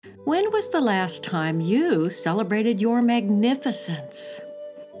When was the last time you celebrated your magnificence?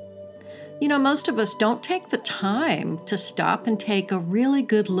 Most of us don't take the time to stop and take a really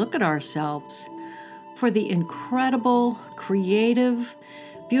good look at ourselves for the incredible, creative,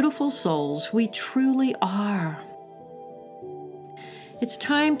 beautiful souls we truly are. It's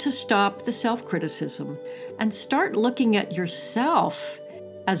time to stop the self-criticism and start looking at yourself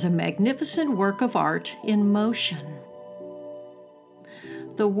as a magnificent work of art in motion.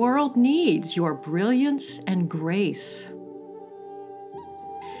 The world needs your brilliance and grace.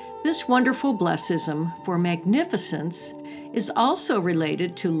 This wonderful blessism for magnificence is also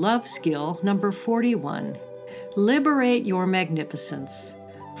related to love skill number 41, Liberate Your Magnificence,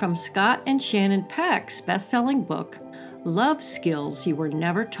 from Scott and Shannon Peck's best-selling book, Love Skills You Were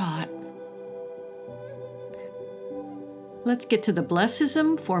Never Taught. Let's get to the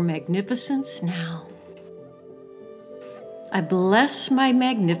blessism for magnificence now. I bless my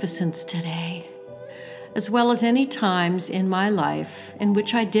magnificence today, as well as any times in my life in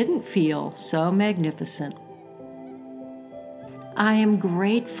which I didn't feel so magnificent. I am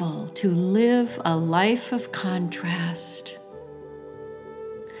grateful to live a life of contrast.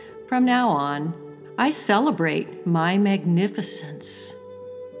 From now on, I celebrate my magnificence.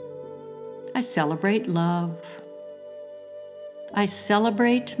 I celebrate love. I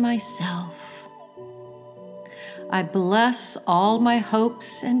celebrate myself. I bless all my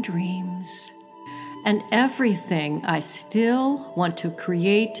hopes and dreams and everything I still want to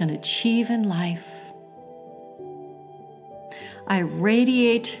create and achieve in life. I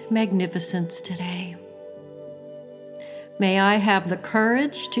radiate magnificence today. May I have the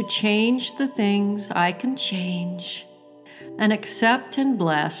courage to change the things I can change and accept and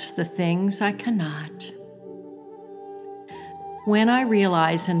bless the things I cannot. When I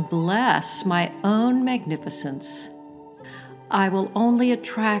realize and bless my own magnificence, I will only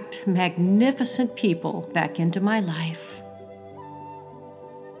attract magnificent people back into my life.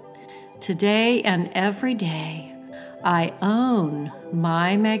 Today and every day, I own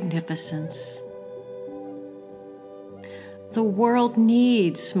my magnificence. The world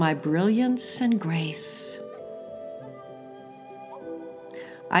needs my brilliance and grace.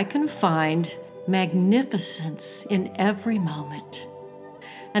 I can find magnificence in every moment,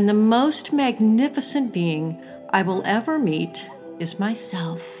 and the most magnificent being I will ever meet is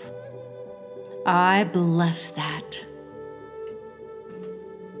myself. I bless that.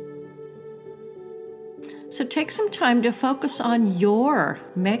 So take some time to focus on your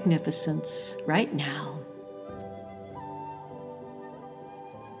magnificence right now.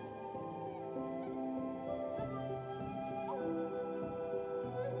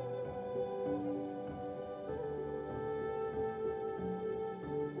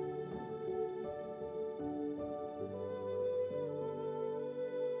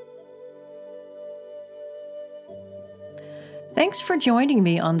 Thanks for joining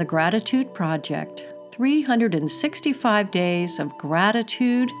me on the Gratitude Project, 365 days of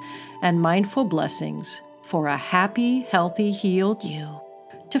gratitude and mindful blessings for a happy, healthy, healed you.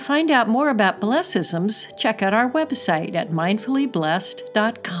 To find out more about blessisms, check out our website at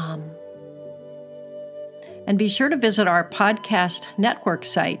mindfullyblessed.com. And be sure to visit our podcast network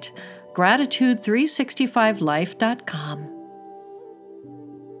site, gratitude365life.com.